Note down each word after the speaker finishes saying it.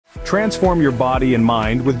Transform your body and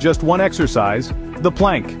mind with just one exercise, the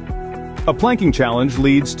plank. A planking challenge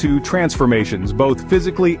leads to transformations, both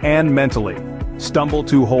physically and mentally. Stumble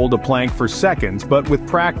to hold a plank for seconds, but with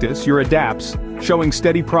practice, your adapts, showing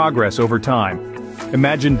steady progress over time.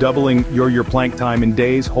 Imagine doubling your plank time in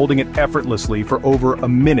days, holding it effortlessly for over a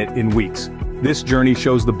minute in weeks. This journey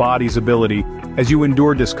shows the body's ability. As you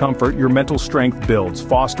endure discomfort, your mental strength builds,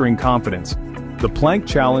 fostering confidence. The plank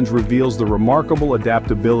challenge reveals the remarkable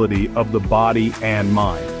adaptability of the body and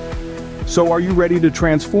mind. So are you ready to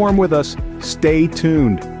transform with us? Stay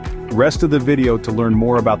tuned. Rest of the video to learn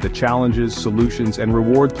more about the challenges, solutions, and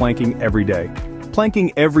rewards planking every day.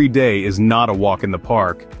 Planking every day is not a walk in the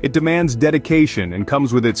park. It demands dedication and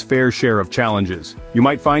comes with its fair share of challenges. You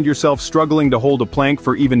might find yourself struggling to hold a plank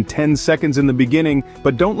for even 10 seconds in the beginning,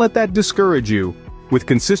 but don't let that discourage you. With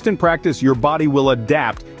consistent practice, your body will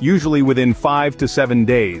adapt, usually within 5 to 7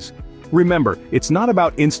 days. Remember, it's not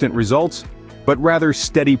about instant results, but rather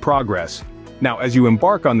steady progress. Now, as you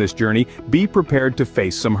embark on this journey, be prepared to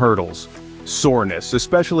face some hurdles. Soreness,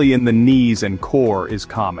 especially in the knees and core, is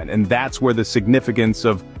common, and that's where the significance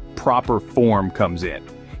of proper form comes in.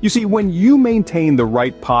 You see, when you maintain the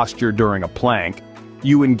right posture during a plank,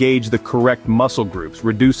 you engage the correct muscle groups,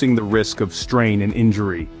 reducing the risk of strain and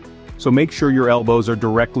injury. So make sure your elbows are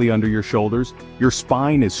directly under your shoulders, your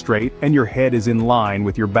spine is straight, and your head is in line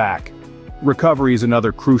with your back. Recovery is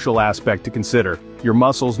another crucial aspect to consider. Your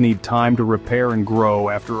muscles need time to repair and grow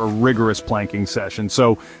after a rigorous planking session,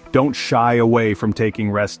 so don't shy away from taking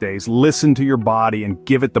rest days. Listen to your body and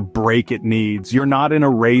give it the break it needs. You're not in a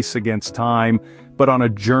race against time, but on a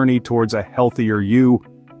journey towards a healthier you.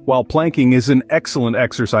 While planking is an excellent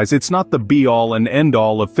exercise, it's not the be-all and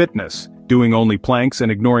end-all of fitness. Doing only planks and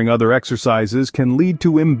ignoring other exercises can lead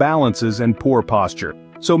to imbalances and poor posture.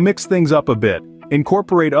 So mix things up a bit.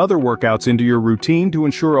 Incorporate other workouts into your routine to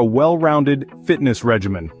ensure a well-rounded fitness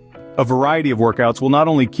regimen. A variety of workouts will not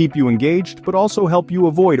only keep you engaged, but also help you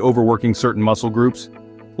avoid overworking certain muscle groups.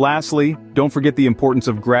 Lastly, don't forget the importance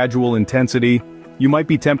of gradual intensity. You might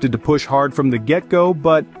be tempted to push hard from the get-go,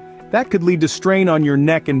 but that could lead to strain on your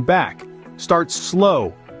neck and back. Start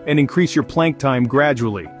slow and increase your plank time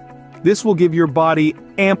gradually. This will give your body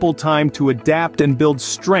ample time to adapt and build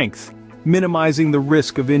strength, minimizing the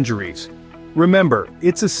risk of injuries. Remember,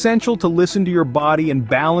 it's essential to listen to your body and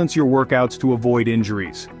balance your workouts to avoid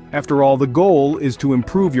injuries. After all, the goal is to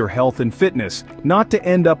improve your health and fitness, not to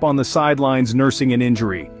end up on the sidelines nursing an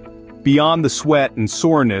injury. Beyond the sweat and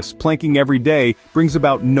soreness, planking every day brings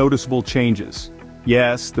about noticeable changes.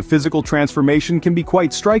 Yes, the physical transformation can be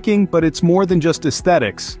quite striking, but it's more than just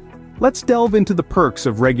aesthetics. Let's delve into the perks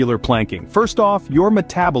of regular planking. First off, your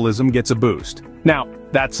metabolism gets a boost. Now,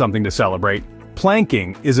 that's something to celebrate.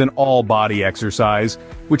 Planking is an all-body exercise,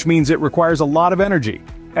 which means it requires a lot of energy.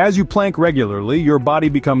 As you plank regularly, your body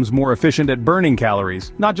becomes more efficient at burning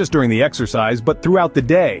calories, not just during the exercise, but throughout the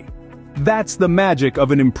day. That's the magic of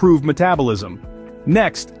an improved metabolism.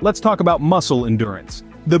 Next, let's talk about muscle endurance.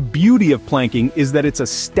 The beauty of planking is that it's a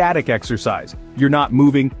static exercise. You're not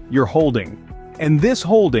moving, you're holding. And this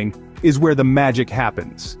holding is where the magic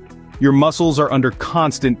happens. Your muscles are under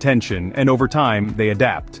constant tension, and over time, they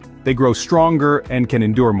adapt. They grow stronger and can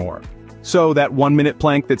endure more. So that 1-minute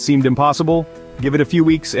plank that seemed impossible, give it a few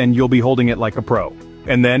weeks and you'll be holding it like a pro.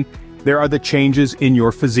 And then, there are the changes in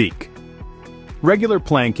your physique. Regular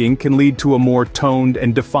planking can lead to a more toned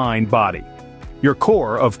and defined body. Your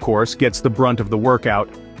core, of course, gets the brunt of the workout,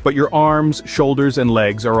 but your arms, shoulders, and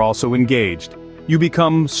legs are also engaged. You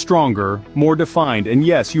become stronger, more defined, and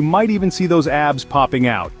yes, you might even see those abs popping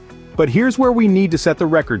out. But here's where we need to set the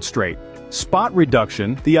record straight. Spot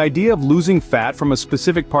reduction, the idea of losing fat from a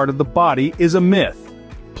specific part of the body, is a myth.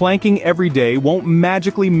 Planking every day won't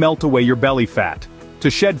magically melt away your belly fat. To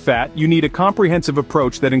shed fat, you need a comprehensive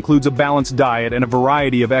approach that includes a balanced diet and a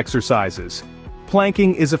variety of exercises.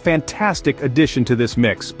 Planking is a fantastic addition to this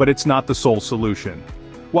mix, but it's not the sole solution.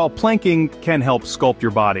 While planking can help sculpt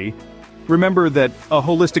your body, remember that a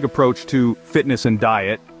holistic approach to fitness and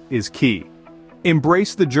diet is key.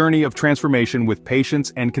 Embrace the journey of transformation with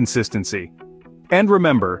patience and consistency. And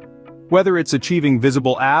remember, whether it's achieving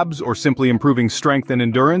visible abs or simply improving strength and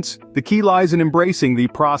endurance, the key lies in embracing the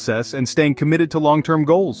process and staying committed to long-term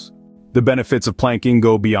goals. The benefits of planking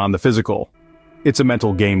go beyond the physical. It's a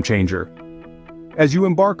mental game changer. As you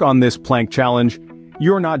embark on this plank challenge,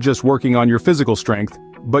 you're not just working on your physical strength,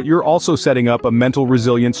 but you're also setting up a mental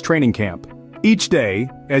resilience training camp. Each day,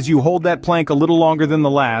 as you hold that plank a little longer than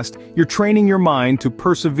the last, you're training your mind to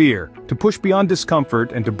persevere, to push beyond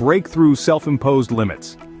discomfort, and to break through self-imposed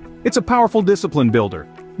limits. It's a powerful discipline builder.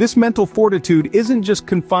 This mental fortitude isn't just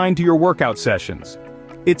confined to your workout sessions.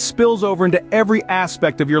 It spills over into every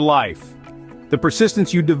aspect of your life. The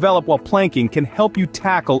persistence you develop while planking can help you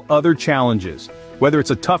tackle other challenges, whether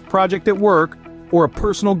it's a tough project at work or a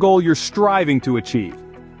personal goal you're striving to achieve.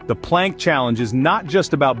 The plank challenge is not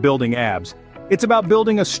just about building abs, it's about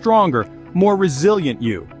building a stronger, more resilient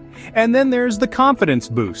you. And then there's the confidence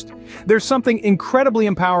boost. There's something incredibly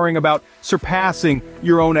empowering about surpassing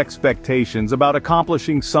your own expectations, about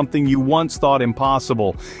accomplishing something you once thought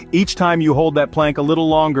impossible. Each time you hold that plank a little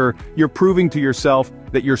longer, you're proving to yourself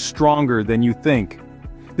that you're stronger than you think.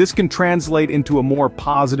 This can translate into a more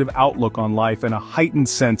positive outlook on life and a heightened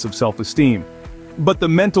sense of self-esteem. But the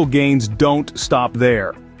mental gains don't stop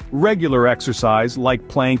there. Regular exercise, like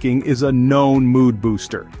planking, is a known mood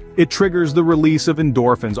booster. It triggers the release of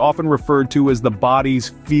endorphins, often referred to as the body's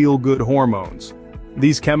feel-good hormones.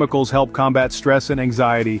 These chemicals help combat stress and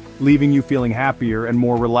anxiety, leaving you feeling happier and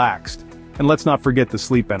more relaxed. And let's not forget the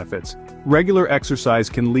sleep benefits. Regular exercise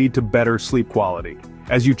can lead to better sleep quality.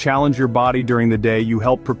 As you challenge your body during the day, you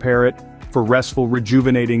help prepare it for restful,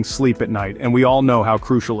 rejuvenating sleep at night, and we all know how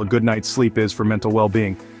crucial a good night's sleep is for mental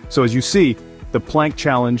well-being. So as you see, the plank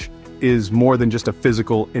challenge is more than just a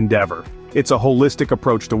physical endeavor. It's a holistic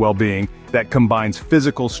approach to well-being that combines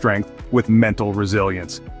physical strength with mental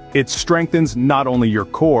resilience. It strengthens not only your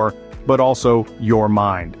core, but also your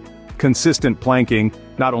mind. Consistent planking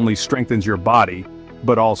not only strengthens your body,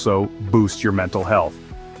 but also boosts your mental health.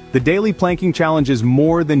 The daily planking challenge is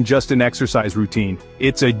more than just an exercise routine.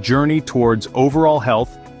 It's a journey towards overall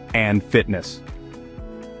health and fitness.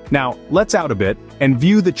 Now, let's out a bit and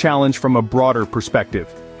view the challenge from a broader perspective.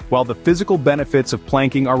 While the physical benefits of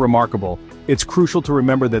planking are remarkable, it's crucial to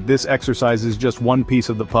remember that this exercise is just one piece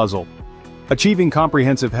of the puzzle. Achieving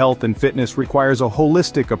comprehensive health and fitness requires a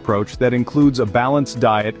holistic approach that includes a balanced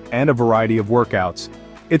diet and a variety of workouts.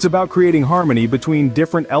 It's about creating harmony between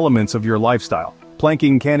different elements of your lifestyle.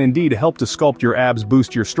 Planking can indeed help to sculpt your abs,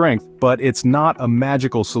 boost your strength, but it's not a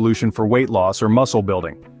magical solution for weight loss or muscle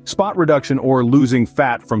building. Spot reduction or losing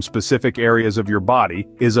fat from specific areas of your body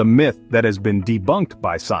is a myth that has been debunked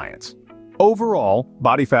by science. Overall,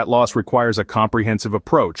 body fat loss requires a comprehensive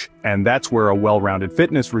approach, and that's where a well-rounded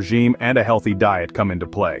fitness regime and a healthy diet come into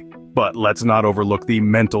play. But let's not overlook the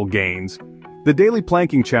mental gains. The daily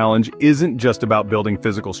planking challenge isn't just about building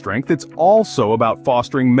physical strength, it's also about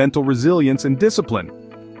fostering mental resilience and discipline.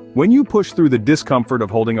 When you push through the discomfort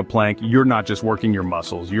of holding a plank, you're not just working your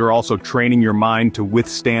muscles, you're also training your mind to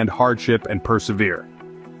withstand hardship and persevere.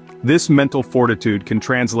 This mental fortitude can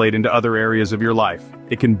translate into other areas of your life.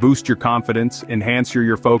 It can boost your confidence, enhance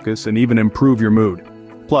your focus, and even improve your mood.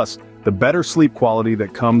 Plus, the better sleep quality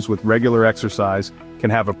that comes with regular exercise can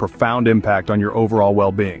have a profound impact on your overall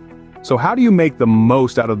well-being. So how do you make the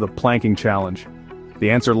most out of the planking challenge? The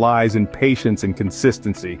answer lies in patience and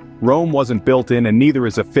consistency. Rome wasn't built in, and neither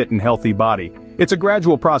is a fit and healthy body. It's a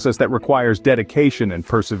gradual process that requires dedication and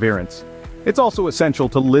perseverance. It's also essential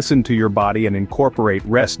to listen to your body and incorporate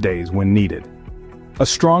rest days when needed. A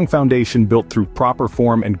strong foundation built through proper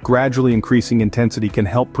form and gradually increasing intensity can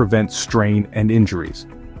help prevent strain and injuries.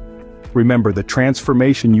 Remember, the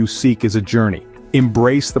transformation you seek is a journey.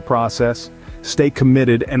 Embrace the process, stay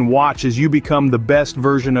committed, and watch as you become the best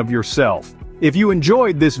version of yourself. If you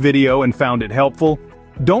enjoyed this video and found it helpful,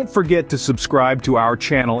 don't forget to subscribe to our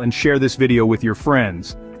channel and share this video with your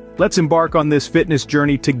friends. Let's embark on this fitness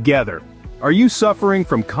journey together. Are you suffering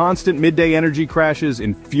from constant midday energy crashes,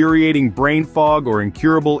 infuriating brain fog, or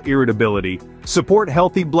incurable irritability? Support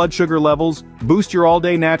healthy blood sugar levels, boost your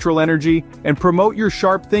all-day natural energy, and promote your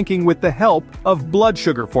sharp thinking with the help of Blood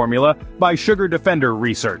Sugar Formula by Sugar Defender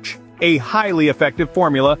Research. A highly effective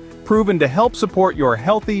formula proven to help support your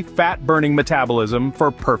healthy, fat-burning metabolism for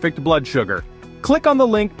perfect blood sugar. Click on the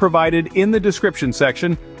link provided in the description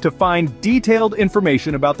section to find detailed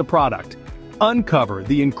information about the product. Uncover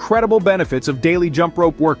the incredible benefits of daily jump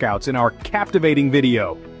rope workouts in our captivating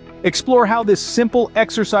video. Explore how this simple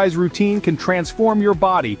exercise routine can transform your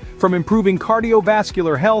body, from improving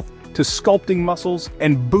cardiovascular health to sculpting muscles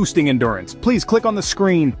and boosting endurance. Please click on the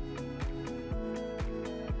screen